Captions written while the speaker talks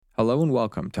Hello and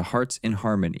welcome to Hearts in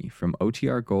Harmony from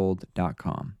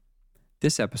OTRGold.com.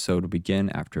 This episode will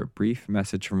begin after a brief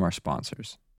message from our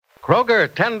sponsors.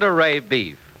 Kroger Tender Ray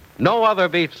Beef. No other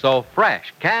beef so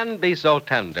fresh, can be so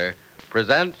tender,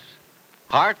 presents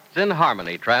Hearts in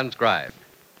Harmony transcribed.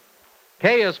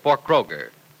 K is for Kroger,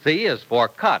 C is for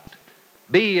cut,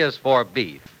 B is for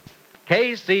beef.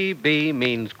 KCB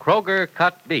means Kroger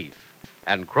cut beef,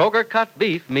 and Kroger cut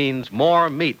beef means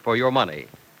more meat for your money.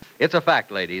 It's a fact,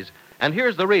 ladies, and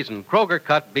here's the reason Kroger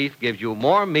cut beef gives you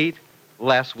more meat,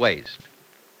 less waste.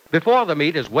 Before the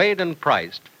meat is weighed and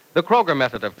priced, the Kroger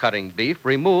method of cutting beef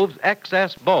removes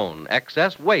excess bone,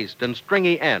 excess waste, and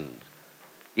stringy ends.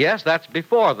 Yes, that's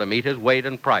before the meat is weighed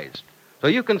and priced. So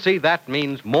you can see that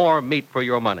means more meat for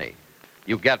your money.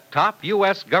 You get top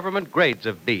U.S. government grades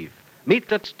of beef, meat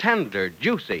that's tender,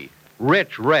 juicy,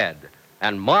 rich red,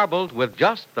 and marbled with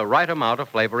just the right amount of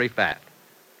flavory fat.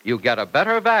 You get a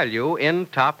better value in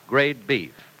top-grade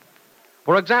beef.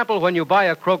 For example, when you buy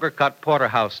a Kroger-cut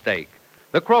porterhouse steak,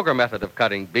 the Kroger method of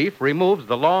cutting beef removes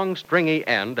the long, stringy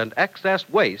end and excess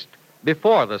waste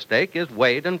before the steak is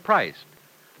weighed and priced.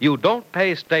 You don't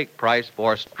pay steak price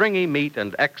for stringy meat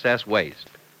and excess waste.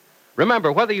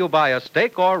 Remember, whether you buy a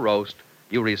steak or roast,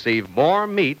 you receive more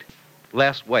meat,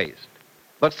 less waste.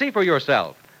 But see for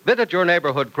yourself. Visit your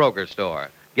neighborhood Kroger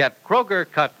store. Get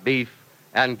Kroger-cut beef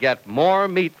and get more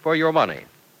meat for your money.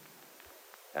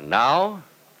 And now,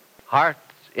 Hearts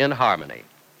in Harmony.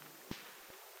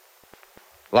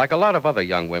 Like a lot of other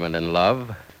young women in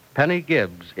love, Penny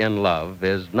Gibbs in love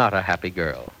is not a happy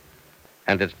girl.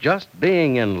 And it's just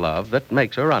being in love that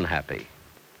makes her unhappy.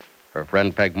 Her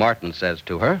friend Peg Martin says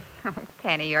to her, Oh,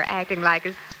 Penny, you're acting like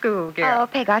a schoolgirl. Oh,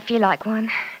 Peg, I feel like one.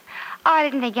 I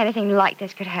didn't think anything like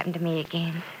this could happen to me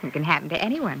again. It can happen to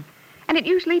anyone. And it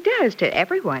usually does to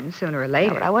everyone sooner or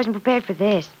later. No, but I wasn't prepared for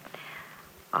this.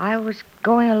 I was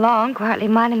going along, quietly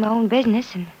minding my own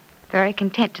business and very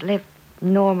content to live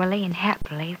normally and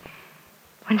happily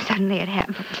when suddenly it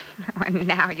happened. Oh, and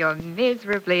now you're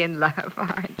miserably in love,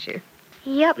 aren't you?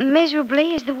 Yep,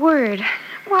 miserably is the word.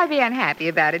 Why be unhappy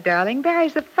about it, darling?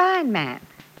 Barry's a fine man.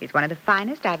 He's one of the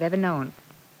finest I've ever known.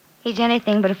 He's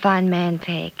anything but a fine man,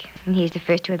 Peg, and he's the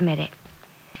first to admit it.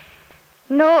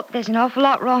 Nope, there's an awful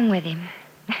lot wrong with him.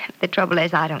 The trouble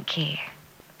is, I don't care.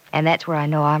 And that's where I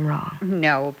know I'm wrong.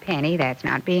 No, Penny, that's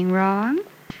not being wrong.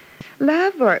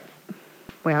 Love or,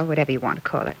 well, whatever you want to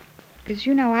call it. Because,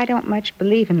 you know, I don't much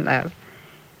believe in love.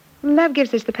 Love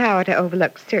gives us the power to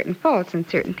overlook certain faults in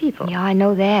certain people. Yeah, I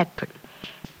know that, but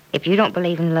if you don't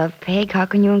believe in love, Peg, how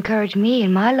can you encourage me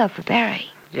in my love for Barry?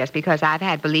 Just because I've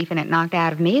had belief in it knocked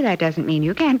out of me, that doesn't mean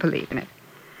you can't believe in it.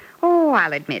 Oh,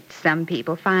 I'll admit some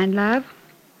people find love.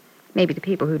 Maybe the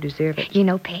people who deserve it. You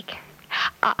know, Peg,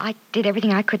 I did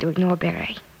everything I could to ignore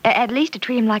Barry. At least to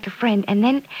treat him like a friend. And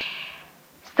then,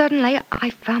 suddenly, I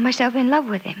found myself in love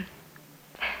with him.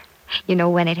 You know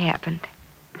when it happened?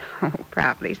 Oh,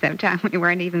 probably sometime when you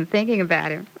weren't even thinking about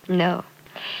him. No.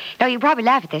 No, you probably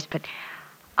laugh at this, but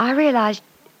I realized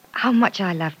how much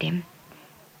I loved him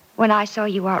when I saw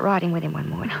you out riding with him one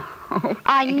morning. Oh,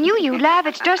 I knew you'd laugh.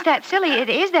 It's just that silly. It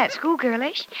is that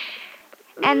schoolgirlish.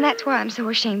 And that's why I'm so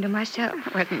ashamed of myself.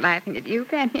 I wasn't laughing at you,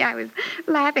 Penny. I was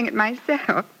laughing at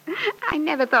myself. I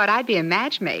never thought I'd be a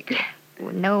matchmaker.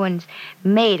 Well, no one's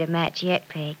made a match yet,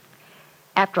 Peg.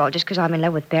 After all, just because I'm in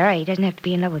love with Barry, he doesn't have to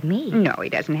be in love with me. No, he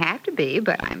doesn't have to be,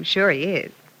 but I'm sure he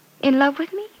is. In love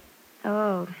with me?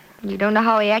 Oh, you don't know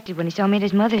how he acted when he saw me at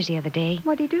his mother's the other day.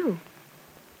 What'd he do?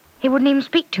 He wouldn't even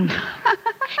speak to me.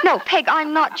 No, Peg,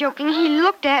 I'm not joking. He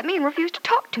looked at me and refused to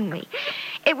talk to me.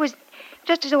 It was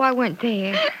just as though I weren't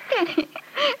there.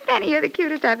 Penny, you're the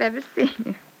cutest I've ever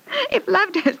seen. If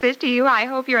love does this to you, I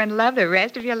hope you're in love the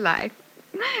rest of your life.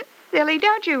 Silly,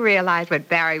 don't you realize what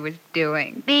Barry was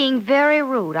doing? Being very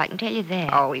rude, I can tell you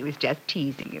that. Oh, he was just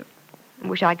teasing you. I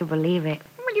wish I could believe it.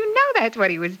 Well, you know that's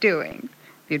what he was doing.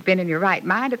 If you'd been in your right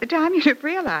mind at the time, you'd have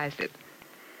realized it.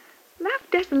 Love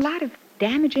does a lot of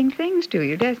damaging things to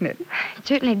you, doesn't it? It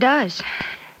certainly does.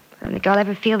 I don't think I'll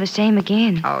ever feel the same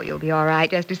again. Oh, you'll be all right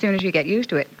just as soon as you get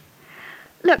used to it.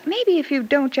 Look, maybe if you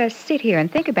don't just sit here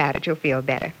and think about it, you'll feel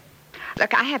better.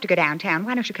 Look, I have to go downtown.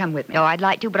 Why don't you come with me? No, I'd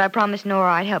like to, but I promised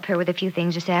Nora I'd help her with a few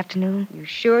things this afternoon. You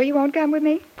sure you won't come with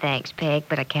me? Thanks, Peg,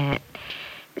 but I can't.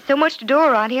 There's so much to do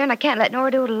around here, and I can't let Nora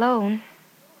do it alone.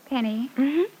 Penny?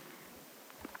 Mm-hmm.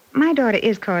 My daughter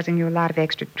is causing you a lot of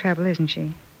extra trouble, isn't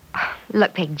she?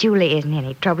 Look, Peg, Julie isn't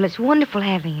any trouble. It's wonderful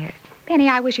having her. Penny,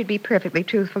 I wish you'd be perfectly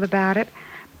truthful about it.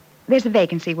 There's a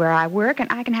vacancy where I work, and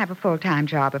I can have a full-time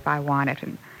job if I want it.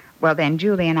 And, well, then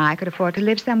Julie and I could afford to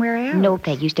live somewhere else. No,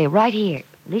 Peg, you stay right here,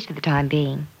 at least for the time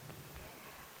being.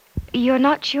 You're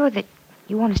not sure that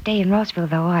You want to stay in Rossville,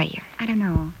 though, are you? I don't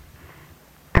know.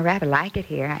 I rather like it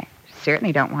here. I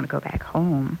certainly don't want to go back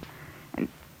home. And,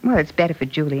 well, it's better for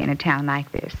Julie in a town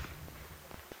like this.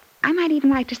 I might even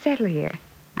like to settle here.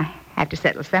 I have to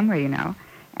settle somewhere, you know.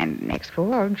 And next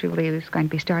fall, Julie is going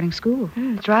to be starting school.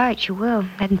 That's right, she will.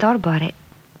 Hadn't thought about it.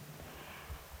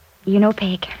 You know,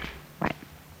 Peg. What?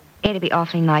 It'd be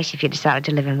awfully nice if you decided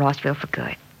to live in Rossville for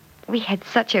good. We had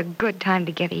such a good time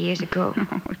together years ago.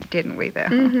 Oh, didn't we, though?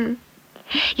 Mm-hmm.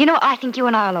 You know, I think you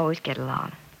and I will always get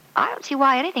along. I don't see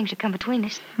why anything should come between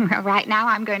us. Well, right now,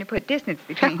 I'm going to put distance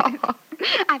between us.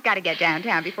 I've got to get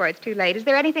downtown before it's too late. Is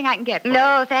there anything I can get for you?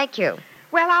 No, thank you.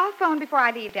 Well, I'll phone before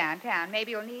I leave downtown.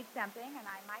 Maybe you'll need something, and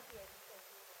I might be able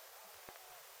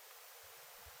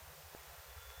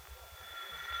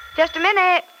to... Just a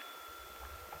minute.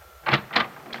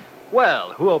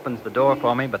 Well, who opens the door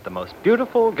for me but the most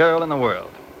beautiful girl in the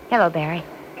world? Hello, Barry.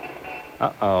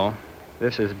 Uh-oh.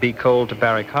 This is Be Cold to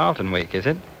Barry Carlton week, is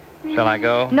it? Shall I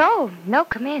go? No,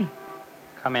 come in.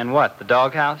 Come in what, the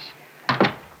doghouse?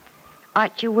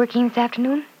 Aren't you working this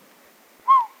afternoon?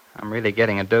 I'm really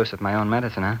getting a dose of my own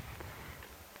medicine, huh?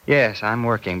 Yes, I'm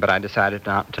working, but I decided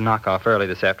not to knock off early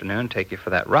this afternoon and take you for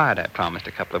that ride I promised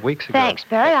a couple of weeks ago. Thanks,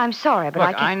 Barry. I'm sorry, but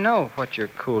Look, I I know what you're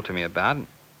cool to me about.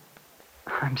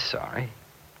 I'm sorry.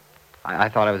 I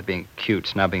thought I was being cute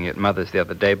snubbing you at Mother's the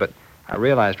other day, but I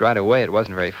realized right away it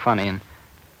wasn't very funny, and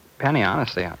Penny,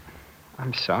 honestly,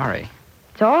 I'm sorry.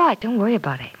 It's all right. Don't worry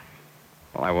about it.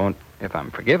 Well, I won't if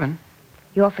I'm forgiven.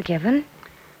 You're forgiven?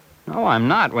 No, I'm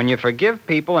not. When you forgive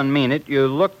people and mean it, you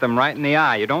look them right in the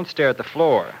eye. You don't stare at the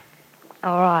floor.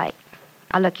 All right.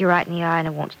 I'll look you right in the eye and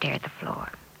I won't stare at the floor.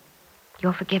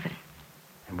 You're forgiven.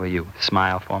 And will you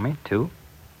smile for me, too?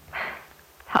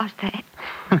 How's that?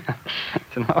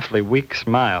 It's an awfully weak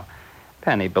smile.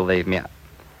 Penny, believe me,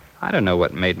 I don't know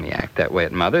what made me act that way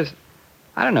at Mother's.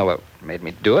 I don't know what made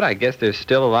me do it. I guess there's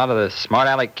still a lot of the smart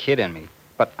aleck kid in me.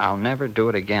 But I'll never do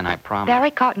it again, I promise.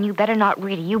 Barry Cotton, you better not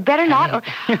really. You better not,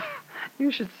 or...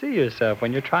 You should see yourself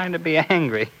when you're trying to be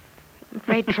angry. I'm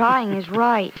afraid trying is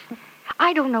right.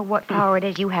 I don't know what power it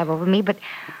is you have over me, but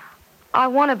I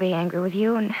want to be angry with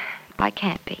you, and I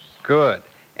can't be. Good.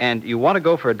 And you want to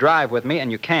go for a drive with me,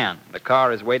 and you can. The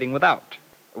car is waiting without.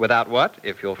 Without what?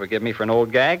 If you'll forgive me for an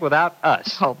old gag, without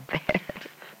us. Oh, Barry.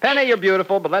 Penny, you're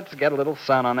beautiful, but let's get a little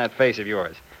sun on that face of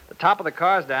yours. The top of the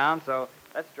car's down, so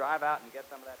let's drive out and get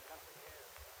some of that country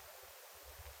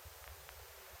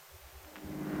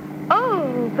air.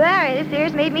 Oh, Barry, this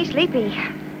air's made me sleepy.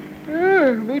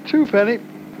 Me too, Penny.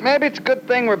 Maybe it's a good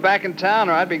thing we're back in town,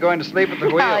 or I'd be going to sleep at the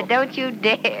wheel. Oh, don't you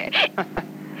dare.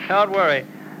 Don't worry.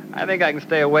 I think I can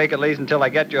stay awake at least until I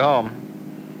get you home.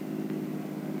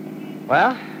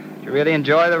 Well, did you really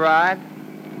enjoy the ride?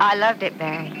 I loved it,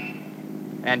 Barry.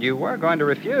 And you were going to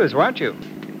refuse, weren't you?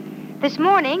 This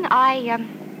morning, I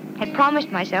had promised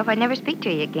myself I'd never speak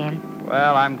to you again.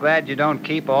 Well, I'm glad you don't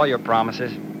keep all your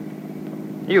promises.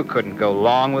 You couldn't go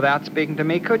long without speaking to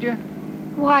me, could you?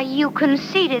 Why, you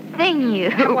conceited thing, you.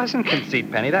 It wasn't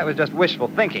conceit, Penny. That was just wishful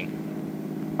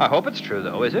thinking. I hope it's true,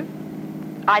 though, is it?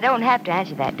 I don't have to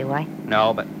answer that, do I?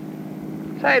 No, but...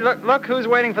 Say, look who's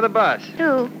waiting for the bus.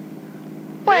 Who?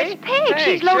 Well, See? it's Peg. Hey,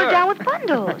 She's loaded sure. down with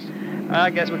bundles. I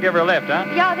guess we'll give her a lift, huh?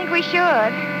 Yeah, I think we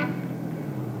should.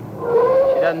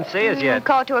 She doesn't see us yet.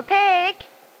 Call to a Peg.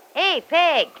 Hey,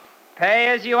 Peg. Pay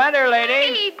as you enter, lady.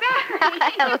 Hey, Barry.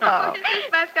 Hello. Is this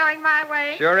bus going my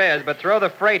way? Sure is, but throw the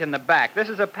freight in the back. This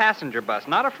is a passenger bus,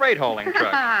 not a freight hauling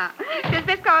truck. Does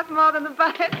this cost more than the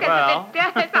bus? Because Well. if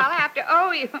it does, I'll have to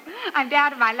owe you. I'm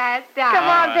down to my last dime. Come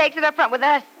on, right. Peg, sit up front with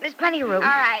us. There's plenty of room. All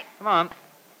right. Come on.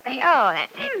 Oh,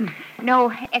 that's it.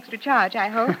 No extra charge, I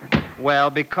hope. Well,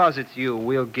 because it's you,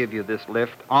 we'll give you this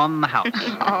lift on the house.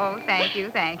 Oh, thank you,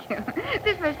 thank you.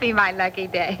 This must be my lucky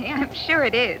day. I'm sure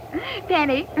it is.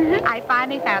 Penny, I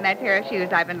finally found that pair of shoes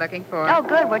I've been looking for. Oh,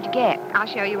 good. What'd you get? I'll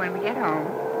show you when we get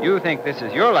home. You think this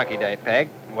is your lucky day, Peg.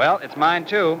 Well, it's mine,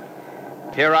 too.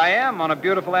 Here I am on a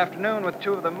beautiful afternoon with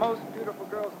two of the most beautiful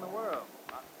girls in the world.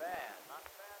 Not bad,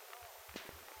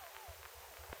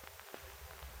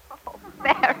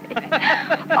 Barry.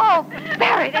 Oh,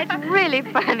 Barry, that's really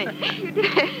funny. You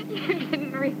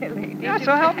didn't really, did Yeah, you?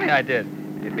 so help me, I did.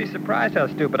 You'd be surprised how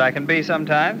stupid I can be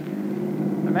sometimes.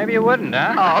 Or maybe you wouldn't,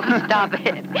 huh? Oh, stop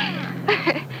it.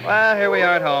 Well, here we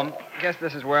are at home. Guess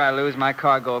this is where I lose my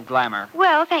cargo of glamour.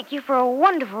 Well, thank you for a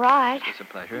wonderful ride. It's a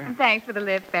pleasure. Thanks for the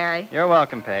lift, Barry. You're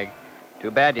welcome, Peg. Too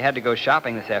bad you had to go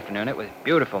shopping this afternoon. It was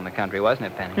beautiful in the country, wasn't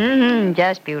it, Penny? Mm-hmm,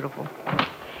 just beautiful.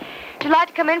 Would you like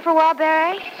to come in for a while,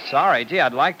 Barry? Sorry, gee,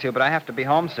 I'd like to, but I have to be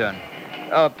home soon.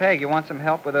 Oh, Peg, you want some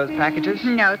help with those packages?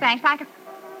 No, thanks.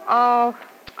 Oh,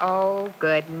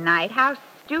 good night. How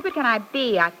stupid can I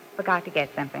be? I forgot to get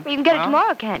something. You can get it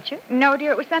tomorrow, can't you? No,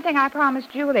 dear, it was something I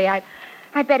promised Julie. I'd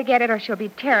better get it or she'll be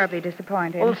terribly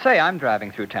disappointed. Well, say I'm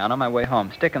driving through town on my way home.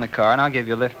 Stick in the car, and I'll give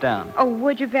you a lift down. Oh,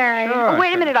 would you, Barry? Sure. Oh,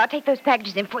 wait a minute. I'll take those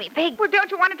packages in for you, Peg. Well,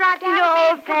 don't you want to drive down?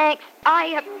 No, with me? thanks.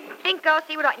 I think I'll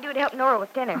see what I can do to help Nora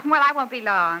with dinner. Well, I won't be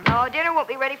long. Oh, dinner won't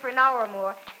be ready for an hour or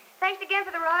more. Thanks again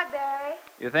for the ride, Barry.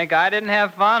 You think I didn't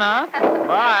have fun, huh?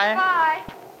 Bye.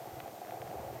 Bye.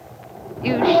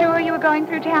 You sure you were going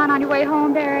through town on your way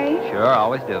home, Barry? Sure,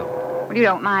 always do. Well, you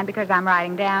don't mind because I'm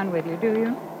riding down with you, do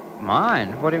you?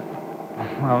 Mind? What do you...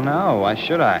 Well, no, why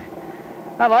should I?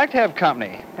 I like to have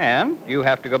company. And you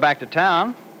have to go back to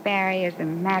town. Barry, as a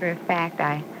matter of fact,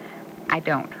 I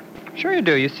don't. Sure you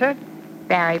do, you said.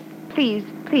 Barry, please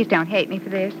don't hate me for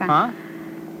this. Huh?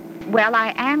 Well,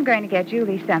 I am going to get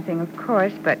Julie something, of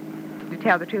course, but to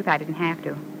tell the truth, I didn't have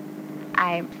to.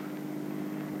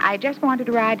 I just wanted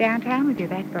to ride downtown with you,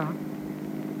 that's all.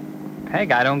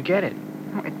 Peg, I don't get it.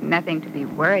 It's nothing to be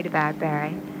worried about,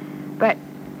 Barry. But,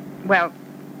 well,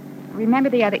 remember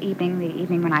the other evening, the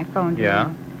evening when I phoned you?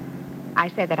 Yeah? I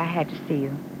said that I had to see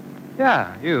you.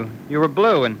 Yeah, you were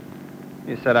blue, and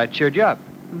you said I cheered you up.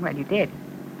 Well, you did.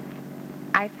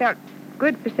 I felt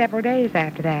good for several days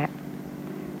after that.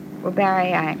 Well,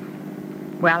 Barry,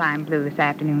 I'm blue this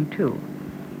afternoon, too.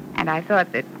 And I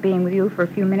thought that being with you for a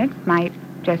few minutes might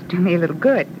just do me a little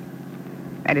good.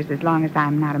 That is, as long as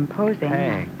I'm not imposing.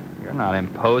 Hey, you're not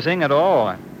imposing at all.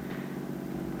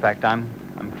 In fact, I'm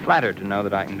flattered to know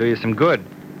that I can do you some good.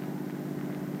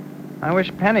 I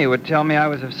wish Penny would tell me I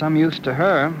was of some use to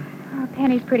her. Oh,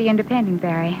 Penny's pretty independent,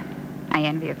 Barry. I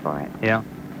envy her for it. Yeah?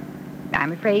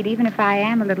 I'm afraid even if I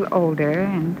am a little older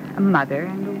and a mother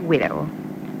and a widow,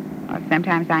 well,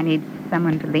 sometimes I need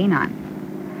someone to lean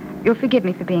on. You'll forgive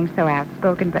me for being so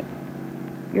outspoken, but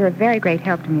you're a very great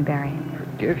help to me, Barry.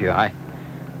 Forgive you? I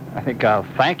think I'll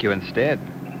thank you instead.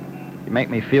 You make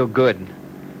me feel good.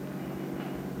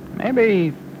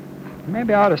 Maybe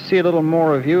I ought to see a little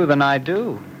more of you than I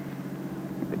do.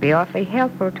 It would be awfully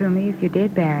helpful to me if you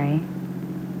did, Barry.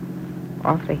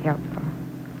 Awfully helpful.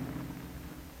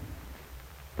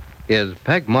 Is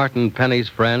Peg Martin Penny's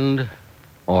friend,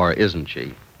 or isn't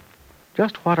she?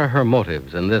 Just what are her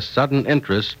motives in this sudden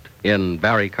interest in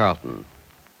Barry Carlton?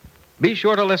 Be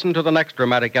sure to listen to the next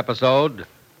dramatic episode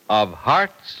of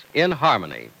Hearts in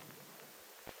Harmony.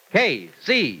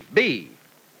 KCB.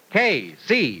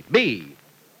 KCB.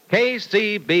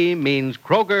 KCB means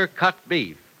Kroger cut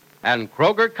beef, and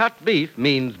Kroger cut beef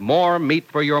means more meat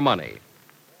for your money.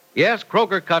 Yes,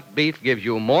 Kroger cut beef gives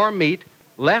you more meat,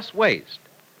 less waste,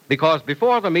 because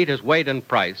before the meat is weighed and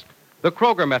priced, the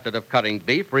Kroger method of cutting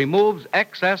beef removes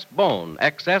excess bone,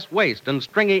 excess waste, and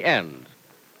stringy ends.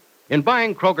 In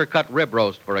buying Kroger cut rib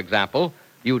roast, for example,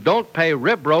 you don't pay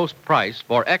rib roast price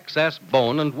for excess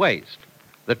bone and waste.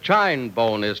 The chine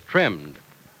bone is trimmed,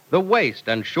 the waist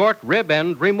and short rib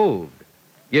end removed,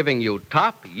 giving you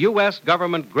top U.S.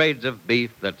 government grades of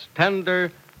beef that's tender,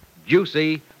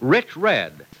 juicy, rich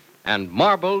red, and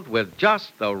marbled with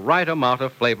just the right amount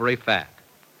of flavory fat.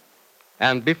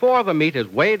 And before the meat is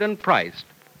weighed and priced,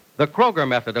 the Kroger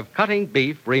method of cutting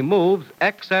beef removes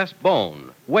excess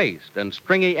bone, waste, and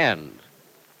stringy ends.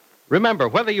 Remember,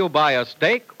 whether you buy a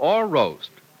steak or roast,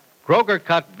 Kroger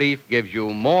cut beef gives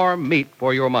you more meat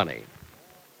for your money.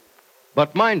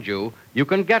 But mind you, you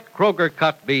can get Kroger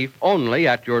cut beef only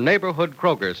at your neighborhood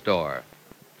Kroger store.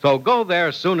 So go there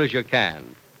as soon as you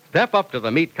can. Step up to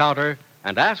the meat counter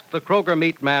and ask the Kroger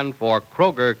meat man for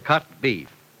Kroger cut beef.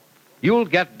 You'll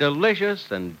get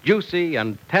delicious and juicy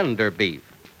and tender beef.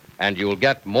 And you'll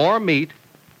get more meat,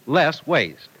 less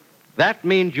waste. That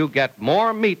means you get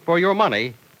more meat for your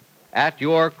money at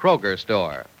your Kroger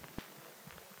store.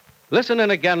 Listen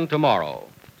in again tomorrow,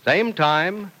 same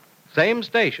time, same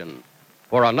station,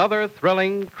 for another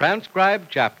thrilling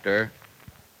transcribed chapter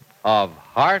of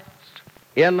Hearts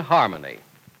in Harmony.